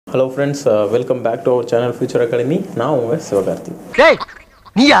Hello friends, welcome back to our channel Future Academy. நான் உங்க சிவகார்த்தி. டேய்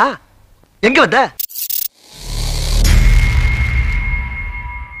நீயா எங்க வந்த?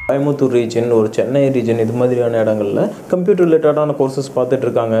 கோயம்புத்தூர் ரீஜன் ஒரு சென்னை ரீஜன் இது மாதிரியான இடங்கள்ல கம்ப்யூட்டர் ரிலேட்டடான கோர்சஸ் பார்த்துட்டு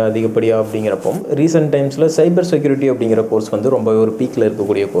இருக்காங்க அதிகப்படியா அப்படிங்கிறப்போ ரீசெண்ட் டைம்ஸ்ல சைபர் செக்யூரிட்டி அப்படிங்கிற கோர்ஸ் வந்து ரொம்ப ஒரு பீக்ல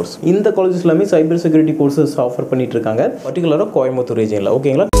இருக்கக்கூடிய கோர்ஸ். இந்த காலேஜஸ் எல்லாமே சைபர் செக்யூரிட்டி கோர்சஸ் ஆஃபர் பண்ணிட்டு இருக்காங்க, பர்டிகுலரா கோயம்புத்தூர் ரீஜன்ல.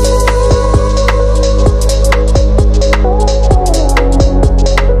 ஓகேங்களா?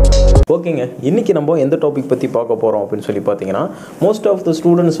 ஓகேங்க, இன்றைக்கி நம்ம எந்த டாபிக் பற்றி பார்க்க போகிறோம் அப்படின்னு சொல்லி பார்த்தீங்கன்னா, மோஸ்ட் ஆஃப் த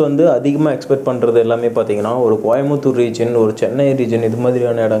ஸ்டூடெண்ட்ஸ் வந்து அதிகமாக எக்ஸ்பெக்ட் பண்ணுறது எல்லாமே பார்த்தீங்கன்னா ஒரு கோயம்புத்தூர் ரீஜன் ஒரு சென்னை ரீஜன் இது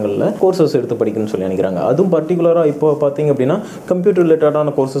மாதிரியான இடங்களில் கோர்சஸ் எடுத்து படிக்கணும்னு சொல்லி நினைக்கிறாங்க. அதுவும் பர்டிகுலராக இப்போ பார்த்தீங்க அப்படின்னா கம்ப்யூட்டர்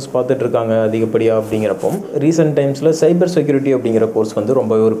ரிலேட்டடான கோர்சஸ் பார்த்துட்டு இருக்காங்க அதிகப்படியாக. அப்படிங்கிறப்போ ரீசெண்ட் டைம்ஸில் சைபர் செக்யூரிட்டி அப்படிங்கிற கோர்ஸ் வந்து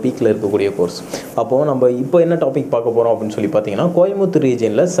ரொம்ப ஒரு பீக்கில் இருக்கக்கூடிய கோர்ஸ். அப்போது நம்ம இப்போ என்ன டாபிக் பார்க்க போகிறோம் அப்படின்னு சொல்லி பார்த்தீங்கன்னா, கோயம்புத்தூர்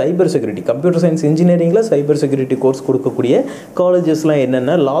ரீஜனில் cyber security computer science இன்ஜினியரிங்கில் cyber security course கொடுக்கக்கூடிய காலேஜஸ்லாம்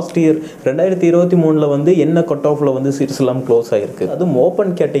என்னென்ன, லாஸ்ட் இயர் 2023 வந்து என்ன கட் ஆஃப்ல வந்து சீட்ஸ் எல்லாம் க்ளோஸ் ஆயிருக்கு, அதுவும்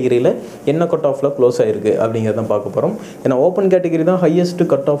ஓப்பன் கேட்டகரியில் என்ன கட் ஆஃப்ல க்ளோஸ் ஆயிருக்கு அப்படிங்கிறத பார்க்க போகிறோம். ஏன்னா ஓப்பன் கேட்டகரி தான் ஹையஸ்ட்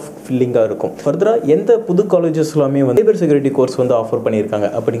கட் ஆஃப் ஃபில்லிங்காக இருக்கும். ஃபர்தராக எந்த புது காலேஜஸ் எல்லாமே வந்து சைபர் செக்யூரிட்டி கோர்ஸ் வந்து ஆஃபர் பண்ணியிருக்காங்க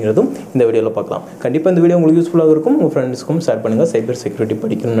அப்படிங்கிறதும் இந்த வீடியோவில் பார்க்கலாம். கண்டிப்பாக இந்த வீடியோ உங்களுக்கு யூஸ்ஃபுல்லாக இருக்கும். உங்கள் ஃப்ரெண்ட்ஸ்க்கும் ஷேர் பண்ணுங்கள். சைபர் செக்யூரிட்டி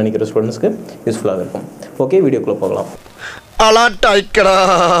படிக்கணும்னு நினைக்கிற ஸ்டூடெண்ட்ஸ்க்கு யூஸ்ஃபுல்லாக இருக்கும். ஓகே, வீடியோக்குள்ளே போகலாம்.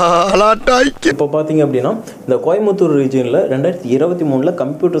 இப்போ பார்த்தீங்க அப்படின்னா இந்த கோயம்புத்தூர் ரீஜனில் 2023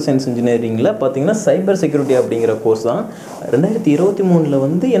 கம்ப்யூட்டர் சயின்ஸ் இன்ஜினியரிங்கில் பார்த்தீங்கன்னா சைபர் செக்யூரிட்டி அப்படிங்கிற கோர்ஸ் தான் 2023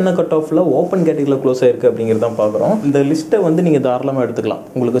 வந்து என்ன கட் ஆஃபில் ஓப்பன் கேட்டகரியில் க்ளோஸ் ஆயிருக்கு அப்படிங்கிறது தான் பார்க்குறோம். இந்த லிஸ்ட்டை வந்து நீங்கள் தாராளமாக எடுத்துக்கலாம்.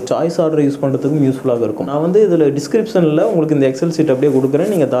 உங்களுக்கு சாய்ஸ் ஆர்டர் யூஸ் பண்ணுறதுக்கும் யூஸ்ஃபுல்லாக இருக்கும். நான் வந்து இதில் டிஸ்கிரிப்ஷனில் உங்களுக்கு இந்த எக்ஸல் சீட் அப்படியே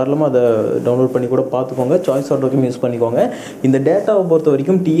கொடுக்குறேன். நீங்கள் தாராளமாக அதை டவுன்லோட் பண்ணி கூட பார்த்துக்கோங்க. சாய்ஸ் ஆர்டருக்கும் யூஸ் பண்ணிக்கோங்க. இந்த டேட்டாவை பொறுத்த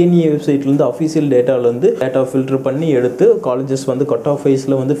வரைக்கும் டிஎன்ஏ வெப்சைட்லேருந்து அஃபீஷியல் டேட்டாவிலேருந்து டேட்டா ஃபில்டர் பண்ணி எடுத்து காலேஜஸ் வந்து கட் ஆஃப்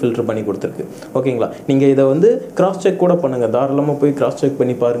வைஸில் வந்து ஃபில்டர் பண்ணி கொடுத்துருக்கு. ஓகேங்களா? நீங்கள் இதை வந்து கிராஸ் செக் கூட பண்ணுங்கள். தாராளமாக போய் கிராஸ் செக்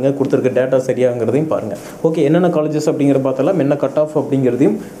பண்ணி பாருங்கள், கொடுத்துருக்க டேட்டா சரியாங்கிறதையும் பாருங்கள். ஓகே, என்னென்ன காலேஜஸ் அப்படிங்கிற பார்த்தலாம், என்ன கட் ஆஃப்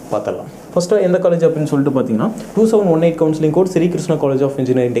அப்படிங்கிறதையும் பார்த்தலாம். ஃபஸ்ட்டாக எந்த காலேஜ் அப்படின்னு சொல்லிட்டு பார்த்தீங்கன்னா 2718 counselling code Srikrishna college of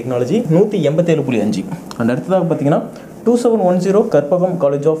engineering technology 187.5. அந்த அடுத்ததாக பார்த்தீங்கன்னா 2710 Karpagam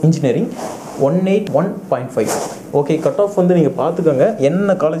college of engineering 181.5. Okay, cut off வந்து நீங்கள் பார்த்துக்கோங்க.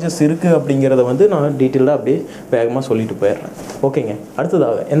 என்ன காலேஜஸ் இருக்குது அப்படிங்கிறத வந்து நான் டீட்டெயிலாக அப்படியே வேகமாக சொல்லிட்டு போயிடுறேன். ஓகேங்க,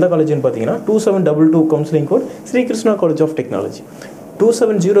 அடுத்ததாக எந்த காலேஜ்னு பார்த்தீங்கன்னா 2722 counselling code Srikrishna college of technology.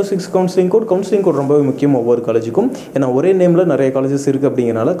 2706 counselling code ரொம்பவே முக்கியம் ஒவ்வொரு காலேஜுக்கும். ஏன்னா ஒரே நேமில் நிறைய காலேஜஸ் இருக்குது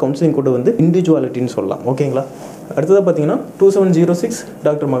அப்படிங்கிறனால கவுன்சிலிங் கோடு வந்து இண்டிவிஜுவாலிட்டின்னு சொல்லலாம். ஓகேங்களா? அடுத்ததாக பார்த்தீங்கன்னா 2706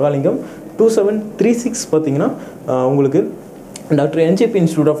 டாக்டர் மகாலிங்கம். 2736 பார்த்தீங்கன்னா உங்களுக்கு doctor NGP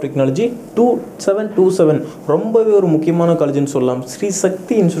institute of technology. 2727 ரொம்பவே ஒரு முக்கியமான காலேஜ்னு சொல்லலாம், ஸ்ரீ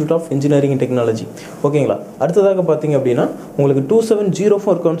சக்தி institute of engineering and technology. ஓகேங்களா? அடுத்ததாக பார்த்தீங்க அப்படின்னா உங்களுக்கு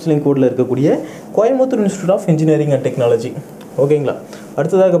 2704 கவுன்சிலிங் கோடில் இருக்கக்கூடிய Coimbatore institute of engineering and technology. ஓகேங்களா?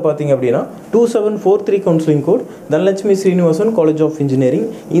 அடுத்ததாக பார்த்தீங்க அப்படின்னா 2743 counselling code Dhanalakshmi Srinivasan college of engineering.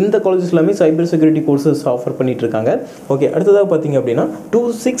 இந்த காலேஜஸ் எல்லாமே சைபர் செக்யூரிட்டி கோர்சஸ் ஆஃபர் பண்ணிட்டு இருக்காங்க. ஓகே, அடுத்ததாக பார்த்தீங்க அப்படின்னா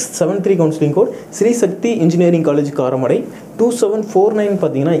 2673 கவுன்சிலிங் கோட் ஸ்ரீ சக்தி இன்ஜினியரிங் காலேஜ் காரமடை. 2749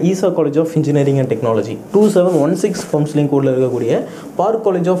 பார்த்தீங்கன்னா ஈசா college of engineering and technology. 2716 counselling கோடில் இருக்கக்கூடிய park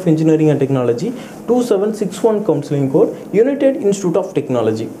college of engineering and technology. 2761 counselling code United institute of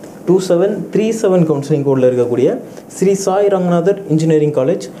technology. 2737 counselling கோடில் இருக்கக்கூடிய Sri Sai Ranganathar engineering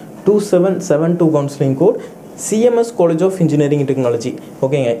college. 2772 counselling code CMS college of engineering technology.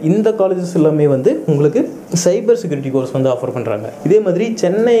 ஓகேங்க, இந்த colleges எல்லாமே வந்து உங்களுக்கு cyber security course வந்து offer பண்ணுறாங்க. இதே மாதிரி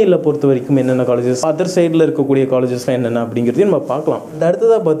சென்னையில் பொறுத்த வரைக்கும் என்னென்ன காலேஜஸ், அதர் சைடில் இருக்கக்கூடிய காலேஜஸ்லாம் என்னென்ன அப்படிங்கிறதையும் நம்ம பார்க்கலாம். இந்த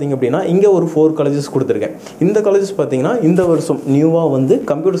அடுத்ததாக பார்த்தீங்க அப்படின்னா இங்கே ஒரு 4 காலேஜஸ் கொடுத்துருக்கேன். இந்த காலேஜஸ் பார்த்தீங்கன்னா இந்த வருஷம் நியூவாக வந்து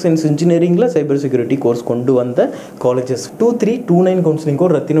computer science இன்ஜினியரிங்கில் cyber security course கொண்டு வந்த colleges. 2329 counselling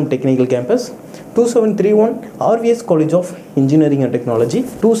code Rathinam technical campus. 2731 RVS college of engineering and technology.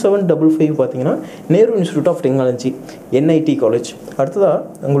 2755 பார்த்தீங்கன்னா Nehru institute of technology NIT college. அடுத்ததாக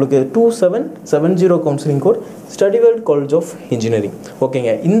உங்களுக்கு 2770 counselling code ஸ்டடிவேல்ட் college of engineering.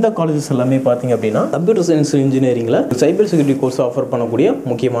 ஓகேங்க, இந்த காலேஜஸ் எல்லாமே பார்த்தீங்க அப்படின்னா computer science இன்ஜினியரிங்கில் cyber security course offer பண்ணக்கூடிய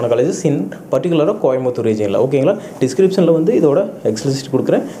முக்கியமான காலேஜஸ் இன் பர்டிகுலராக கோயம்புத்தூர் ரீஜனில். ஓகேங்களா? டிஸ்கிரிப்ஷனில் வந்து இதோட எக்ஸ்பிளிசிட்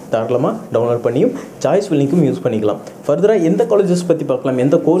கொடுக்குறேன். தாராளமாக டவுன்லோட் பண்ணியும் சாய்ஸ் லிங்க்கும் யூஸ் பண்ணிக்கலாம். ஃபர்தராக எந்த காலேஜஸ் பற்றி பார்க்கலாம்,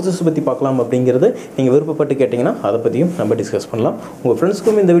 எந்த கோர்சஸ் பற்றி பார்க்கலாம் அப்படிங்கிறது நீங்கள் விருப்பப்பட்டு கேட்டிங்கன்னா அதை பற்றியும் நம்ம டிஸ்கஸ் பண்ணலாம். உங்கள்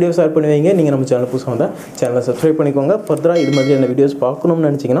ஃப்ரெண்ட்ஸ்க்கும் இந்த வீடியோ ஷேர் பண்ணுவீங்க. நீங்கள் நம்ம சேனல் புதுசாக வந்தால் சேனலை சப்ஸ்கிரைப் பண்ணிக்கோங்க. ஃபர்தராக இது மாதிரியான வீடியோஸ் பார்க்கணும்னு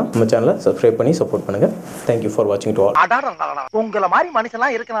நினச்சிங்கன்னா நம்ம சேனலை சப்ஸ்கிரைப் பண்ணி சப்போர்ட் பண்ணுங்கள். தேங்க்யூ ஃபார் வாட்சிங் டு ஆல். உங்களை மாதிரி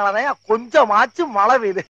மனுஷன்லாம் இருக்கனாலதான் கொஞ்சமாச்சும் மழை பெய்யுது.